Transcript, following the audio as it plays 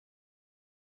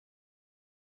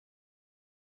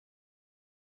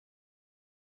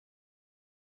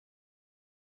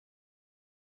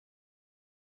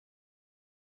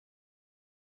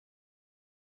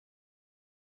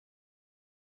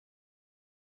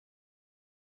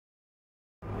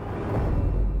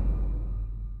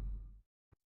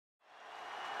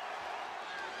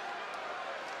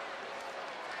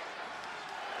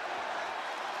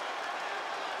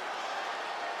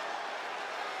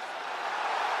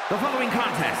The following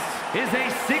contest is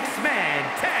a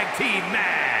six-man tag team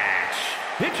match.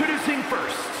 Introducing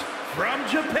first, from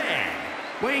Japan,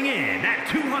 weighing in at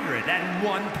 201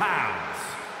 pounds,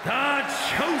 the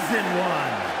Chosen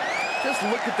One. Just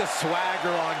look at the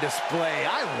swagger on display.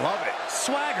 I love it.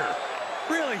 Swagger?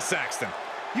 Really, Saxton?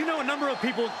 You know a number of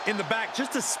people in the back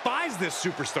just despise this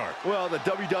superstar. Well, the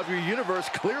WWE Universe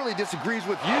clearly disagrees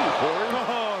with you, Corey.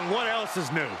 Oh, and what else is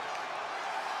new?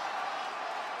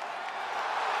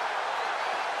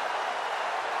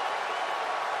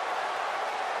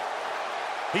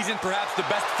 He's in perhaps the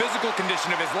best physical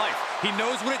condition of his life. He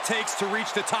knows what it takes to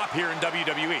reach the top here in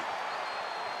WWE.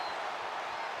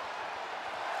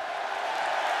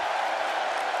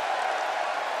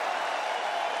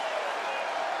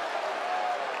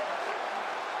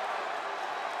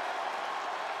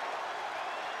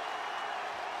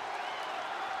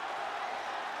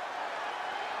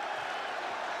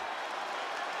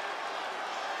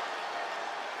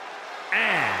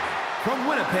 From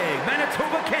Winnipeg,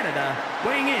 Manitoba, Canada,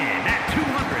 weighing in at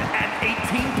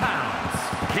 218 pounds,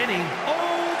 Kenny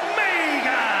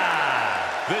Omega!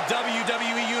 The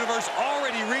WWE Universe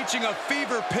already reaching a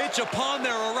fever pitch upon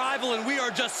their arrival, and we are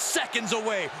just seconds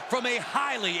away from a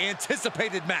highly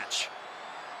anticipated match.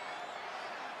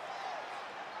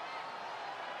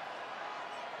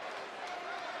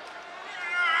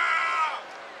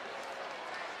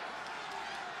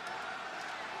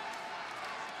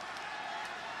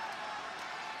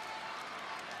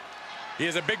 He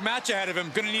has a big match ahead of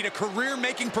him. Going to need a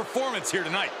career-making performance here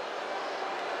tonight.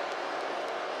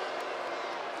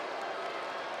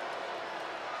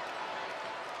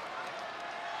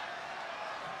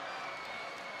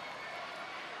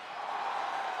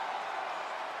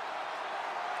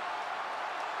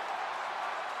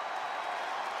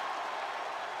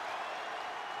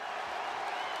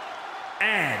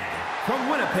 And from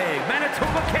Winnipeg,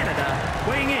 Manitoba, Canada,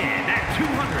 weighing in at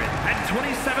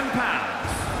 227 pounds,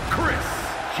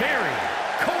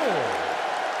 Jericho.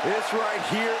 This right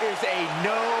here is a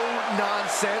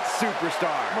no-nonsense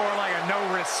superstar. More like a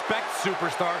no-respect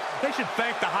superstar. They should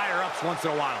thank the higher-ups once in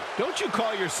a while. Don't you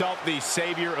call yourself the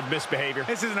savior of misbehavior?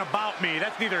 This isn't about me.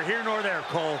 That's neither here nor there,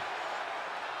 Cole.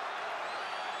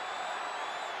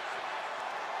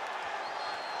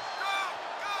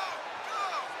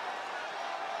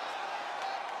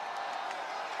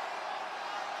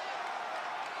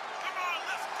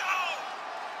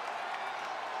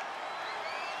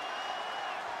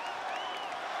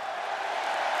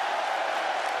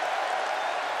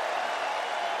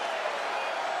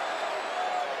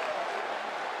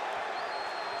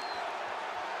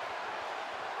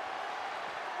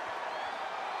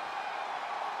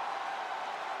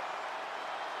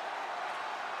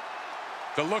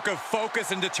 The look of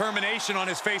focus and determination on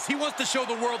his face. He wants to show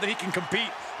the world that he can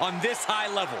compete on this high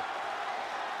level.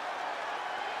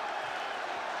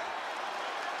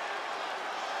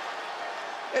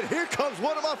 And here comes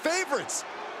one of my favorites.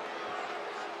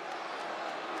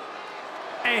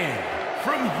 And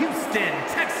from Houston,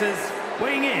 Texas,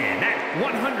 weighing in at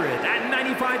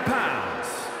 195 pounds,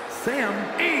 Sam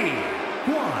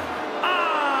Iguana.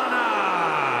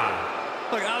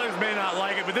 Look, others may not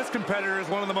like it, but this competitor is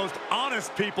one of the most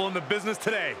honest people in the business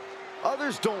today.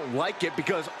 Others don't like it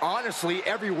because, honestly,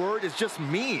 every word is just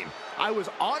mean. I was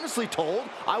honestly told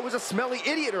I was a smelly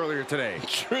idiot earlier today.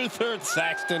 Truth hurts,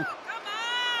 Saxton.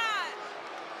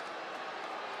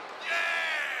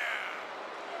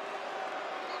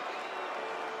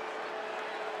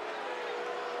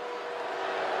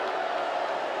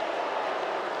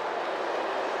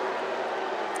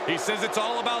 He says it's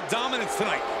all about dominance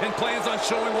tonight and plans on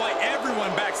showing why everyone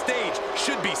backstage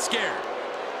should be scared.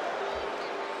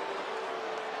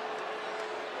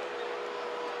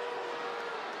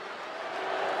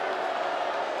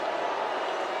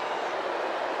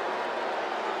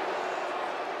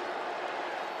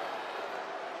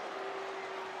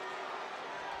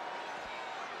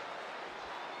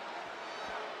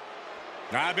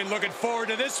 I've been looking forward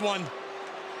to this one.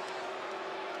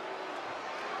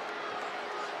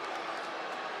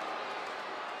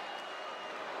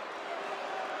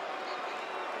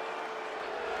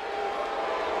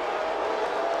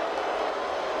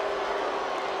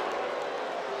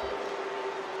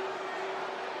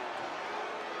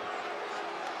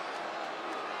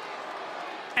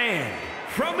 And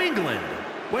from England,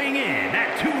 weighing in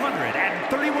at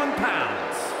 231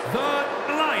 pounds, the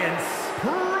Alliance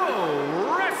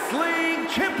Pro Wrestling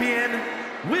Champion,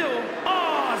 Will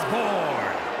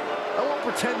Osborne. I won't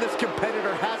pretend this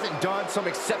competitor hasn't done some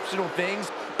exceptional things,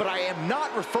 but I am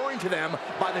not referring to them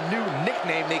by the new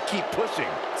nickname they keep pushing.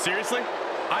 Seriously?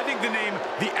 I think the name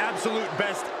the absolute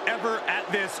best ever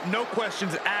at this, no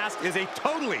questions asked, is a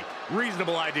totally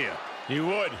reasonable idea. You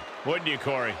would, wouldn't you,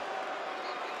 Corey?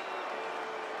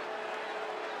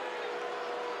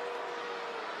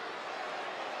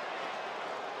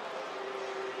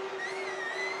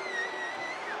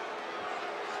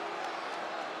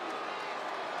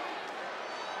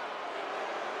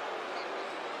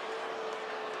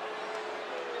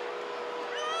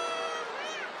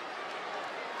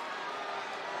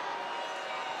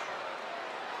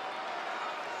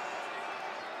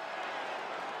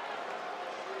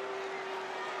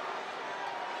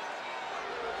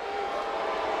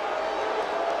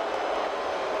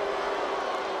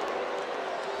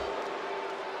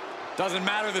 Doesn't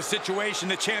matter the situation,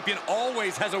 the champion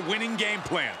always has a winning game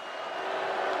plan.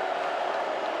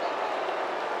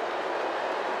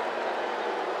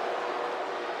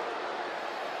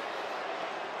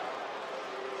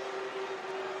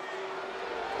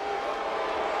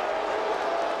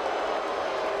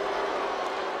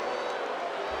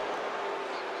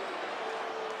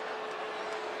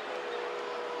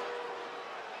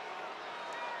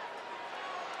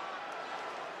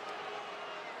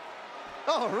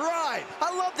 All right,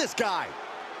 I love this guy.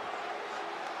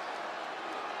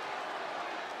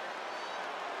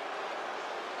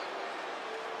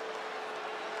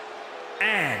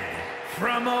 And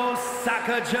from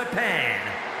Osaka, Japan,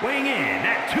 weighing in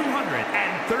at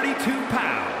 232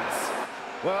 pounds.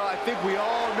 Well, I think we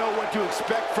all know what to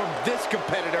expect from this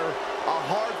competitor. A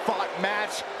hard-fought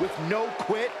match with no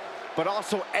quit, but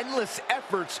also endless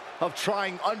efforts of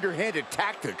trying underhanded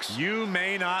tactics. You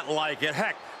may not like it.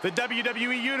 Heck, the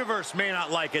WWE Universe may not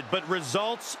like it, but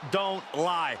results don't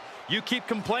lie. You keep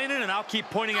complaining, and I'll keep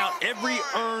pointing out every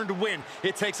earned win.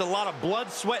 It takes a lot of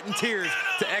blood, sweat, and tears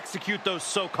to execute those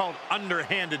so-called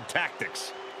underhanded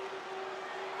tactics.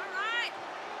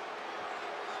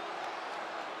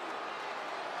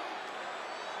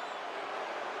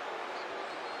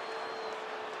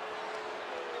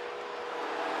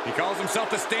 He calls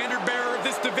himself the standard bearer of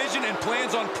this division and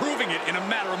plans on proving it in a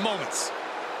matter of moments.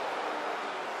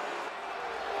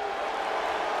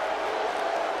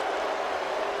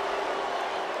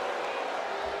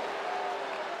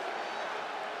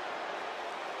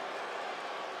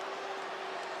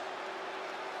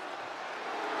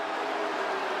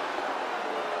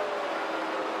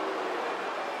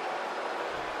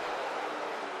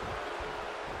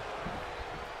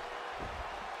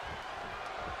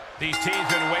 These teams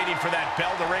been waiting for that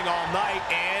bell to ring all night,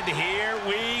 and here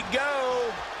we go.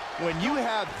 When you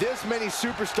have this many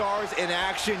superstars in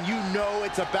action, you know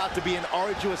it's about to be an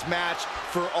arduous match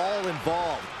for all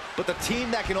involved. But the team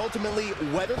that can ultimately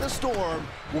weather the storm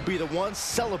will be the ones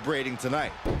celebrating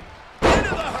tonight.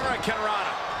 Into the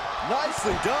Hurricanrana.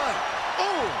 Nicely done.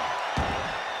 Oh!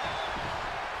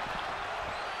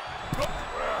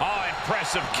 Oh,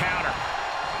 impressive counter.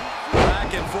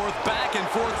 Back and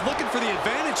forth, looking for the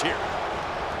advantage here.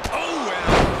 Oh, and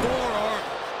a forearm.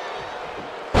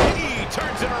 He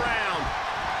turns it around.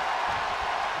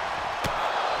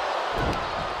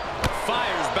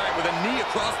 Fires back with a knee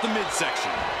across the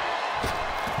midsection.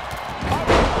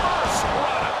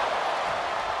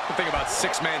 The thing about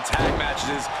six-man tag matches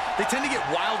is they tend to get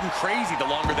wild and crazy the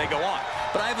longer they go on.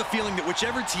 But I have a feeling that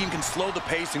whichever team can slow the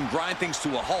pace and grind things to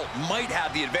a halt might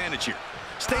have the advantage here.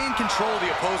 Stay in control of the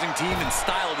opposing team and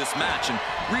style this match and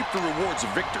reap the rewards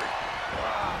of victory.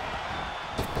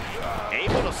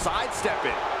 Able to sidestep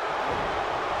it.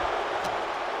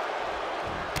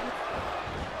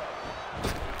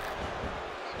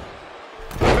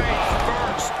 Face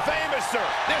first. Famouser.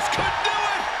 This could do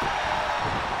it.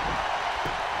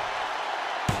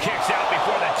 Kicks out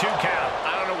before the 2 count.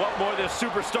 I don't know what more this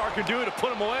superstar can do to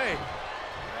put him away.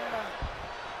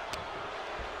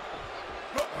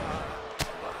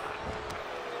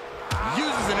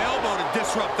 Uses an elbow to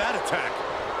disrupt that attack.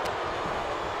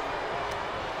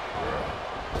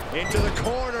 Into the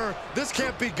corner. This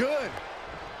can't be good.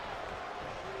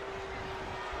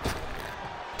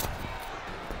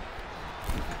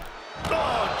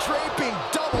 Oh, draping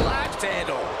double axe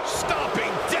handle.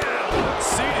 Stomping down.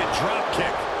 Seated drop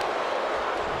kick.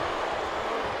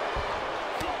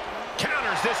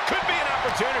 Counters. This could be an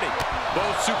opportunity.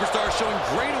 Both superstars showing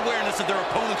great awareness of their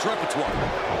opponent's repertoire.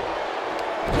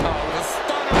 Oh, the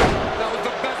stunner. That was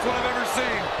the best one I've ever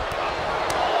seen.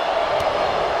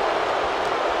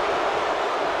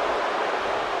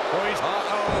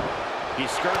 Uh-oh. He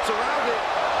skirts around it.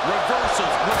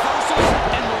 Reversals, reversals,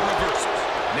 and more reversals.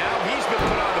 Now he's been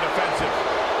put on the defensive.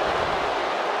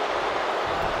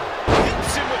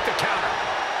 Hits him with the counter.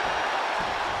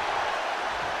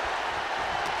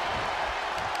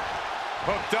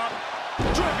 Hooked up.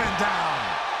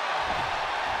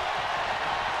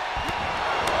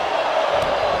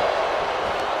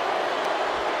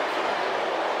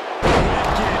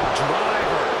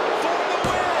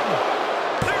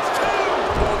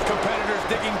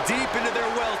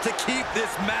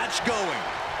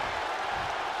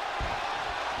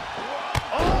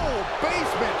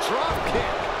 basement drop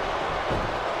kick.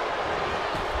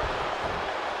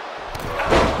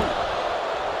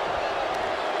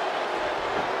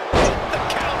 The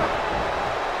counter.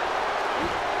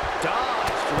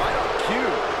 Dodged right on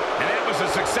cue. And that was a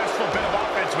successful bit of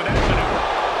offense with that maneuver.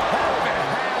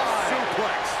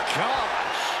 Suplex.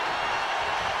 Gosh.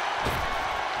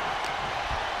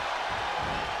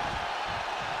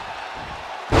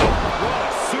 What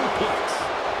a suplex.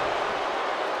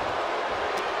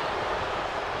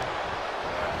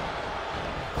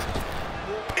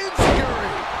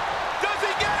 Insecurity. Does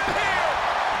he get him here?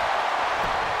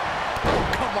 Oh,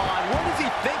 come on. What is he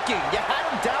thinking? You had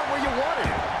him down where you wanted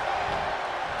him.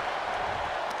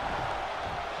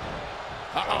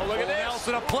 Uh-oh, look at this.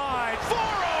 Nelson applied.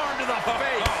 Forearm to the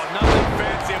face. Oh, nothing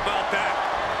fancy about that.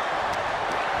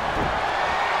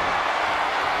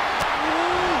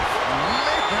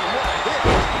 Man, what a hit.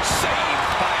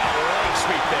 Saved by a leg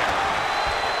sweep there.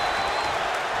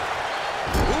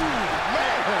 Ooh,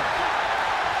 man.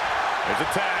 There's a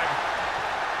tag.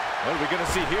 What are we going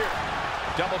to see here?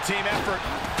 Double team effort.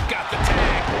 Got the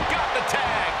tag. Got the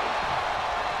tag.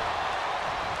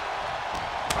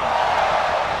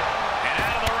 And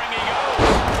out of the ring he goes.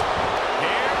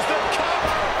 Here's the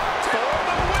cover for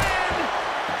the win.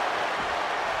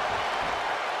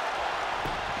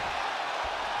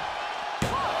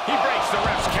 He breaks the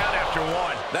ref's count after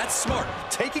one. That's smart.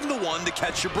 Taking the one to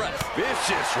catch your breath.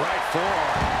 Vicious right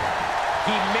forearm.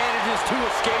 He manages to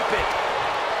escape it.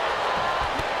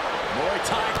 Muay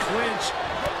Thai clinch.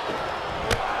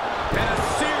 And a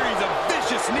series of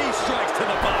vicious knee strikes to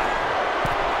the body.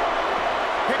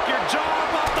 Pick your jaw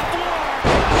up off the floor.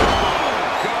 Oh,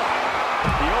 God.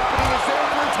 The opening is there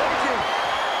for taking.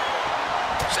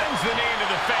 Sends the knee into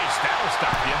the face. That'll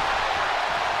stop you.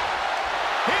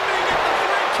 He may get the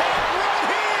 3 count right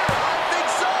here. I think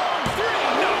so.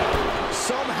 3, no.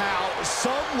 Somehow,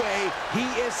 some way, he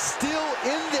is still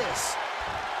in this.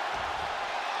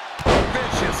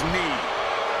 Vicious knee.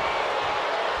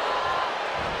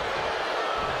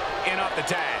 In off the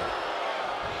tag.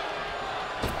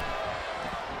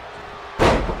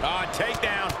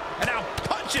 Takedown. And now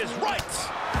punches right.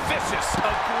 Vicious,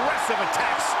 aggressive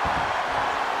attacks.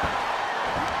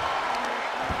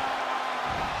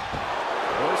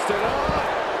 Hoisted up.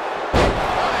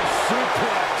 Nice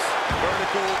suplex.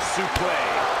 Vertical suplex.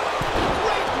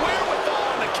 Great wherewithal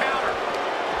on the counter.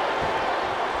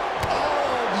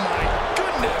 Oh, my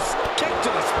goodness. Kick to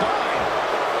the spine.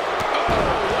 Oh,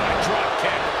 what a drop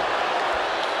kick.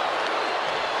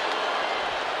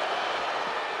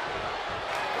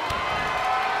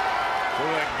 To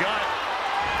the gut.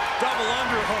 Double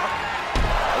underhook.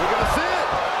 We're going to see it.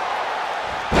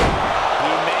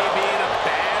 He may be in a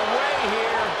bad way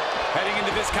here. Heading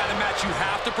into this kind of match, you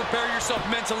have to prepare yourself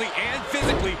mentally and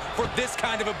physically for this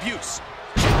kind of abuse.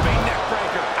 Jumping neck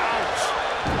breaker. Ouch.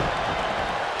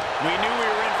 We knew we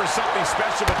were in for something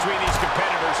special between these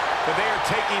competitors, but they are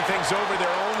taking things over their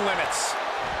own limits.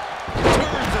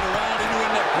 Turns it around into a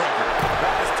neck breaker.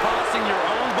 That is tossing your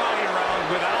own body around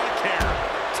without a care.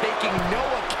 Taking no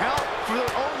account for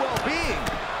their own well-being.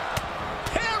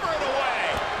 Hammer it away.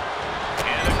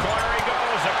 In the corner he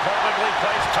goes. A perfectly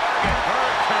placed target.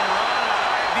 Hurricanrana.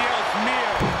 Dios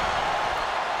mío.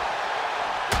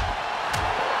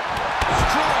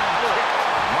 Strong kick.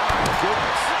 My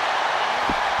goodness.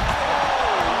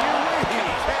 Oh, you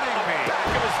ain't kidding me.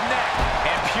 Back of his neck.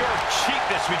 And pure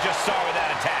cheapness we just saw with that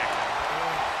attack.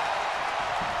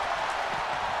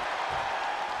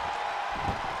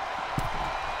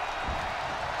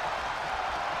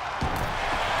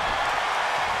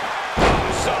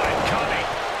 Saw it coming.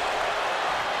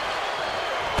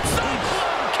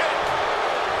 Cyclone kick.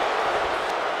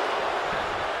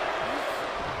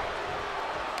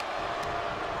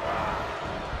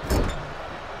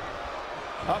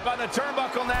 Up on the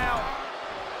turnbuckle now.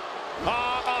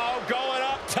 Uh-oh, going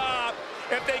up top.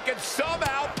 If they can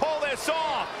somehow pull this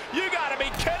off, you gotta be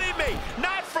kidding me.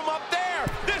 Not from up there.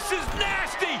 This is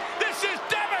nasty. This is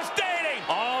devastating.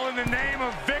 All in the name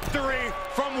of victory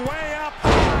from way up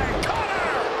high.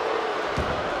 Cutter!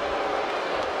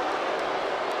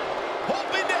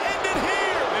 Hoping to end it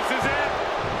here. This is it.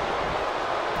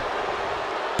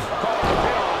 Oh,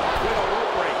 hit off with a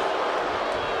rope break.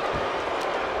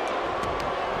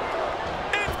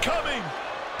 Incoming.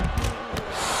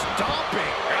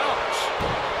 Stomping. Ouch.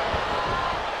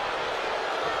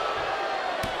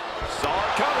 Saw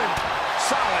it coming.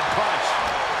 Solid punch.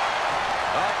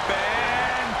 Up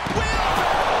and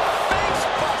wheelbarrow face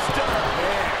buster.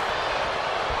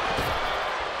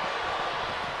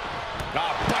 A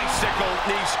bicycle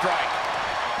knee strike.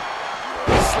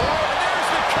 Slow, and there's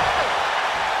the cover.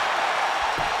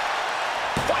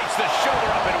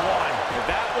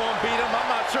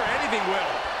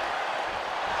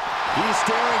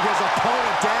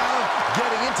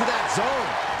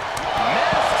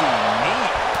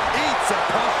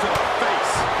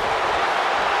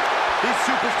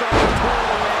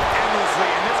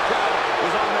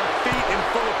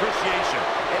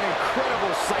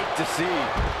 see.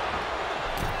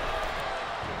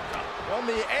 On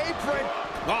the apron.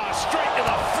 Oh, straight to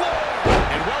the floor.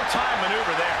 And well-timed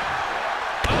maneuver there.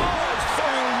 Oh,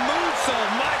 full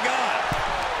moonsault, my God.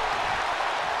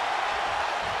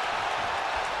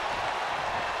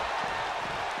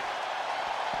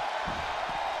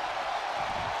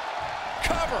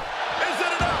 Cover. Is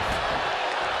it enough?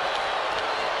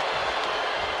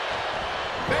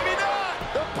 Maybe not.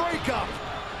 The breakup.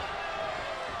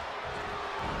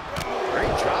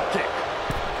 Great drop kick.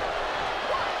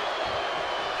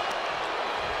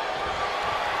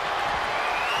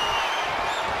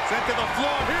 Sent to the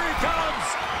floor. Here he comes.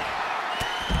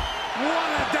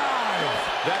 What a dive.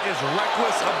 That is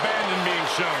reckless abandon being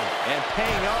shown. And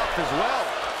paying off as well.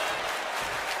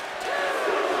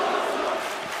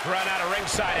 Run out of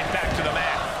ringside and back to the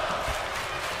mat.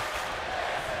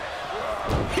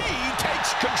 He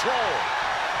takes control.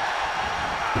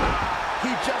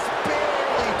 He just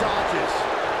barely dodges.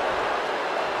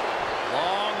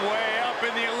 Long way up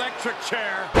in the electric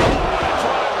chair.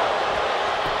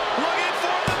 Looking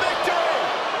for the victory.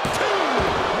 2.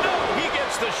 No, he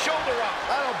gets the shoulder up.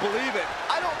 I don't believe it.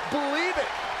 I don't believe it.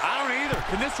 I don't either.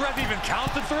 Can this ref even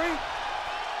count to 3?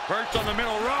 Perched on the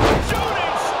middle row.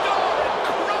 Shooting star.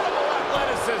 Incredible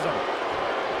athleticism.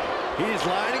 He's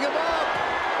lining him up.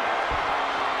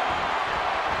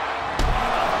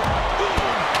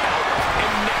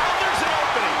 And now there's an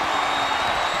opening.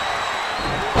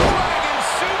 Dragon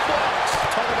suplex.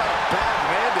 Talk about a bad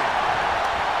landing.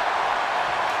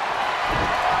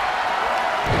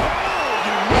 Oh,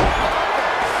 you know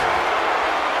offense.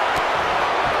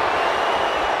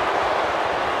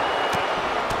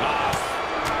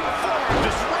 Forearm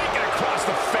just raking across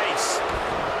the face.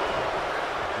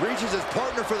 Reaches his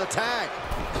partner for the tag.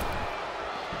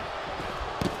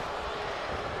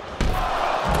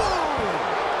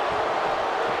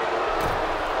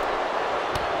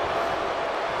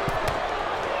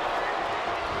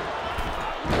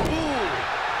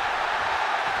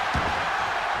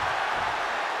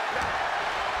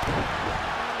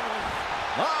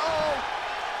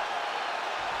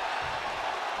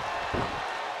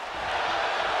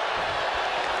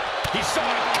 He saw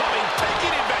it coming,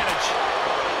 taking advantage.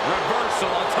 Reversal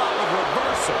on top of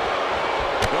reversal.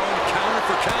 Going counter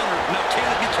for counter. Now, can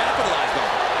it be capitalized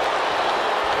on?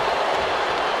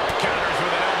 Counters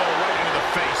with an elbow right into the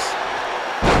face.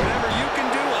 Whatever you can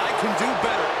do, I can do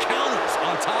better. Counters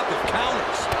on top of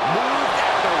counters. Moved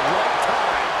at the right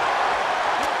time.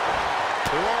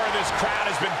 The roar of this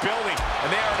crowd has been building, and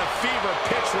they are at a fever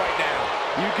pitch right now.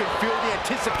 You can feel the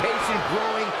anticipation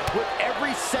growing with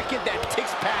every second that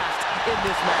ticks past in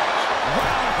this match.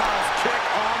 Roundhouse kick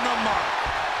on the mark.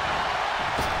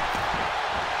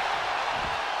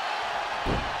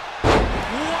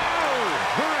 Whoa!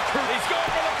 He's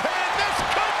going for the pin. This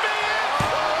could be it.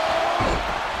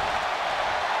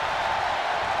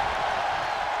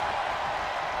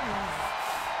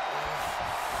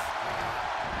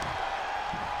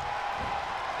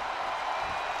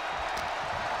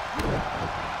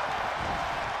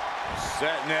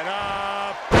 Setting it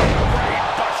up. Great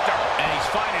buster. And he's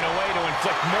finding a way to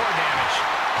inflict more damage.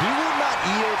 He will not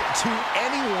yield to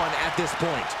anyone at this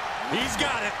point. He's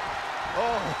got it.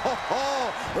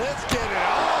 Let's get it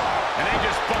on. And they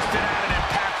just busted out an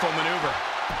impactful maneuver.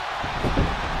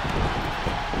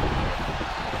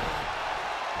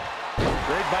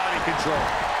 Great body control.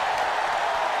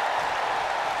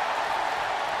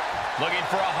 Looking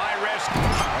for a high risk.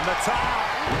 On the top.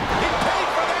 He paid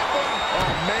for that one.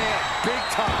 Oh, man, big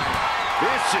time.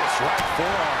 Vicious right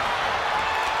forearm.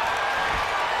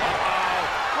 Uh-oh.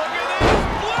 Look at this.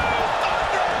 Blue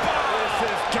Thunderbomb. This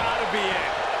has got to be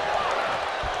it.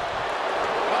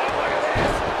 Oh, look at this.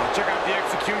 Check out the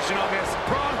execution on this.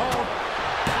 Braun hold.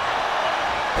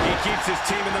 He keeps his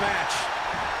team in the match.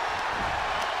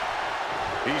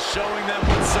 He's showing them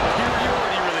what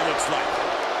superiority really looks like.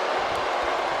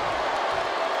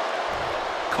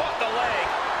 Caught the leg.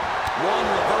 One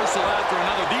reversal after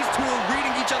another. These two are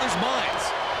reading each other's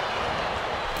minds.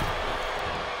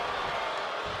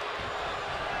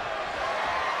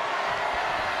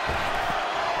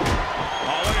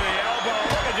 Oh, look at the elbow.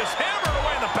 Look at just hammered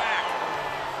away in the back.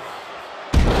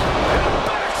 And a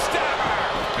backstabber.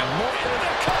 And more into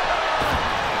the cover.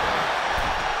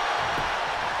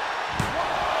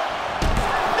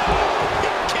 No!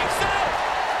 He kicks out.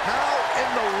 How in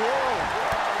the world?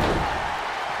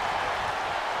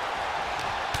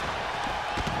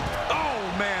 Oh,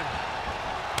 man.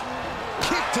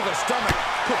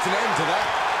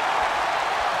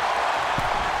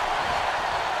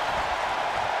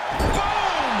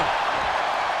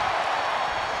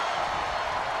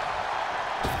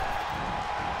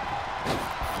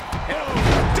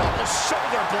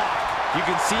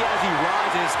 see as he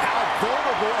rises how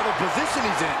vulnerable of a position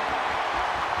he's in.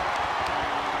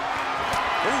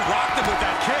 Ooh, rocked him with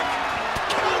that kick.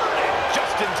 Countered it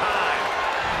just in time.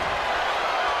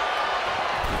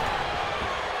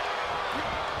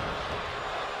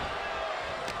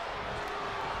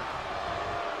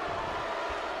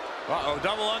 Uh-oh,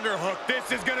 double underhook.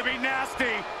 This is going to be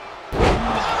nasty. Pile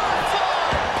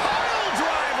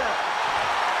driver.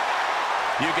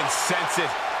 You can sense it.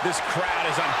 This crowd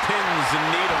is on pins and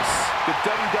needles. The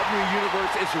WWE Universe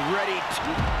is ready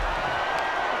to...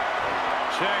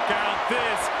 Check out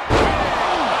this.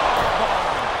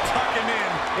 Powerbomb. Tuck him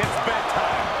in. It's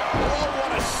bedtime. Oh,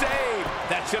 what a save.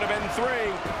 That should have been 3.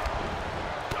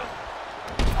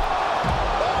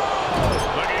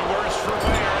 Looking worse for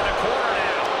wear in the corner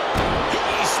now.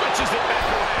 He switches it back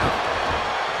around.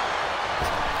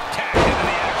 Tagged into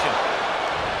the action.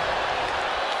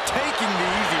 Taking the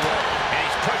easy way. And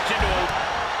he's pushed into a...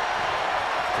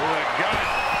 To the gut.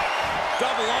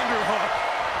 Double underhook.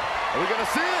 Are we going to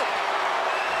see it?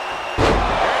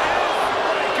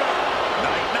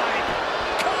 Night-night.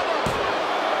 Cover.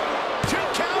 2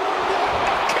 count.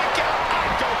 A kick out. I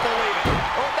don't believe it.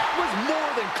 Oh, that was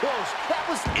more than close. That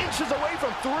was inches away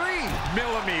from 3.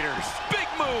 Millimeters. Big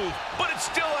move, but it's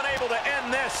still unable to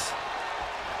end this.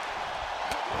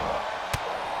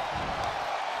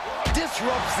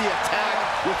 Disrupts the attack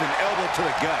with an elbow to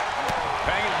the gut.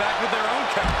 Banging back with their own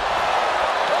count.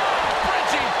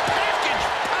 Bridging package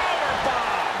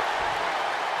powerbomb.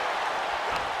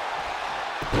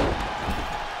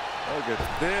 Look at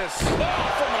this. Oh,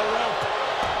 from the rope.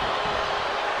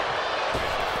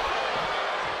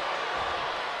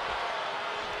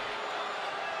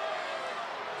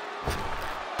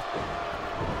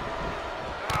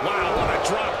 Wow, what a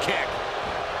drop kick.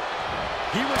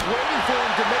 He was waiting for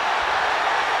him to make...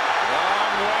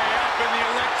 Long way up in the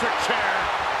electric chair.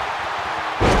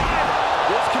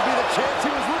 This could be the chance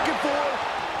he was looking for.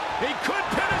 He could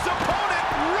pin his opponent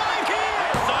right here.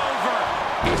 It's over.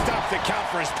 He stops the count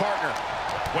for his partner.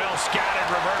 Well scattered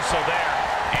reversal there.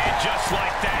 And just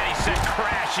like that, he sent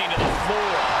crashing to the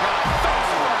floor.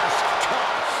 Face first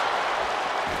comes.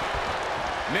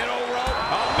 Middle rope.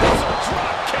 A missile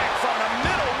drop kick from the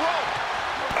middle rope.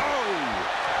 Oh.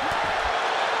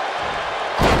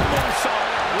 Moonsault.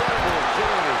 What an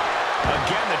agility.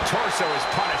 Again, the torso is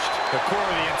punished. The core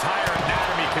of the entire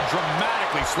anatomy could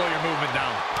dramatically slow your movement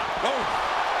down. Oh.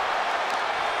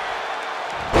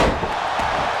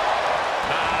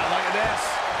 Look at this.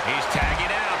 He's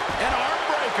tagging out. An arm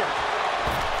breaker.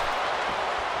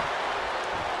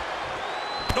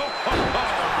 Oh,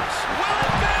 will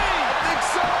it be? I think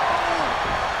so.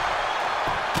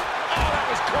 Oh, that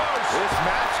was close. This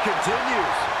match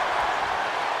continues.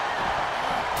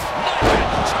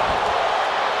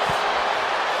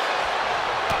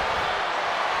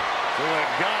 To the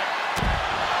gut.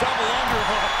 Double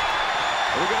underhook.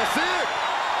 We're going to see it.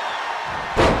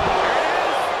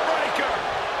 Breaker.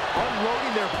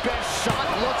 Unloading their best shot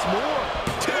once more.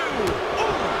 2.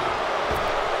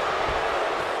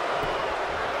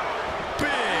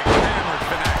 Big hammer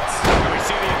connects. And we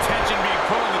see the attention being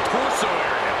put on the torso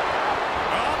area.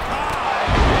 Up high.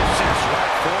 This is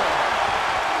right for him.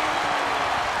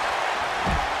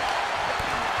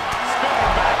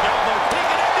 Spinning back elbow. He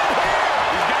can end it here.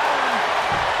 He's got him.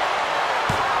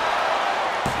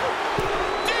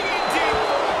 Digging deep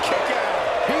for a kick out.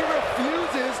 He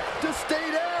refuses to stay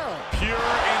down.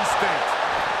 Pure instinct.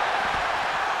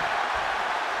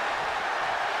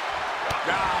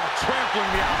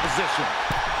 Trampling the opposition.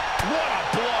 What a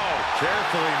blow.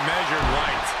 Carefully measured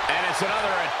right. And it's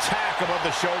another attack above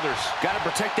the shoulders. Got to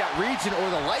protect that region or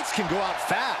the lights can go out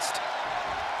fast.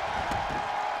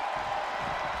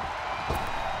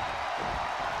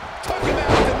 Took him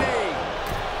out the knee.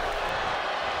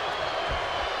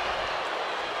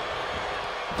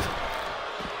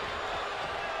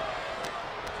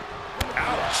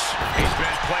 Ouch. He's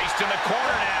been placed in the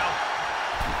corner now.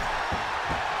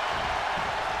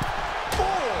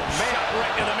 Oh, man. Shot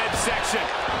right to the midsection.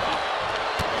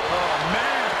 Oh,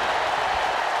 man.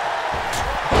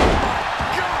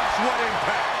 Gosh, what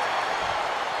impact.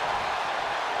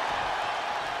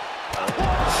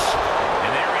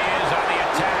 And there he is on the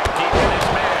attack deep in this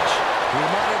match. He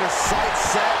wanted his sights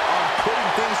set on putting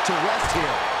things to rest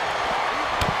here.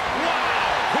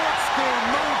 Wow. Corkscrew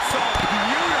moonsault.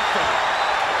 Beautiful.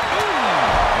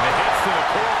 And the hits to the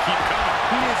core keep coming.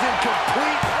 He is in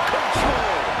complete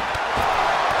control.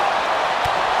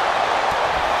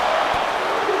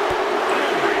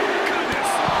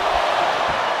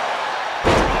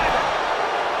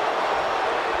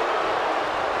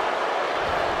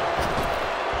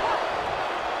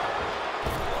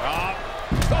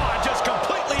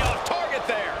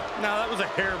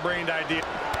 harebrained idea.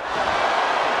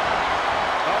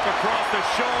 Up across the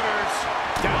shoulders.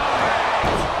 Down.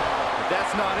 If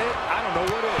that's not it, I don't know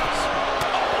what is.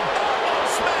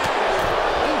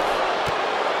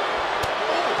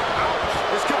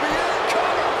 This could be it.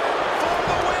 Cover for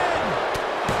the win.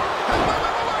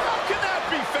 How can that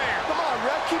be fair? Come on,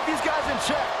 ref, keep these guys in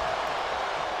check.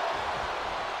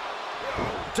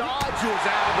 Dodges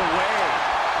out of the way.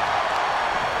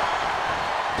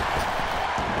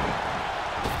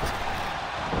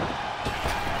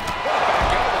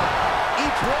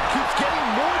 Each one keeps getting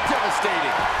more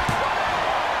devastating.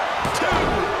 2.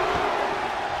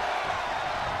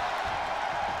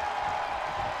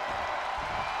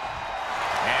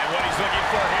 And what he's looking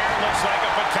for here looks like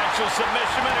a potential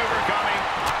submission maneuver coming.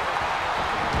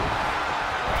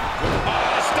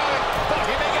 Stunning. But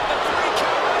he may get the 3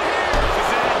 count right here. This is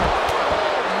it.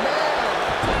 Oh, man.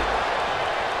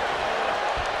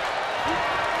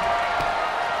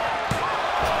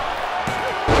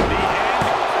 The end.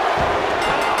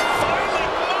 Finally,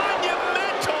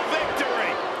 monumental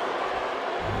victory.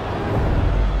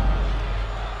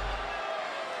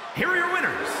 Here are your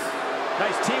winners.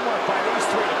 Nice teamwork by these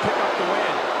 3 to pick up the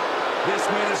win. This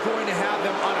win is going to have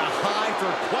them on a high for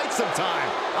quite some time,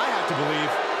 I have to believe.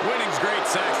 Winning's great,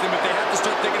 Saxton, but they have to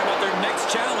start thinking about their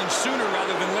next challenge sooner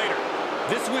rather than later.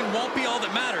 This win won't be all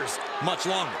that matters much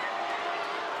longer.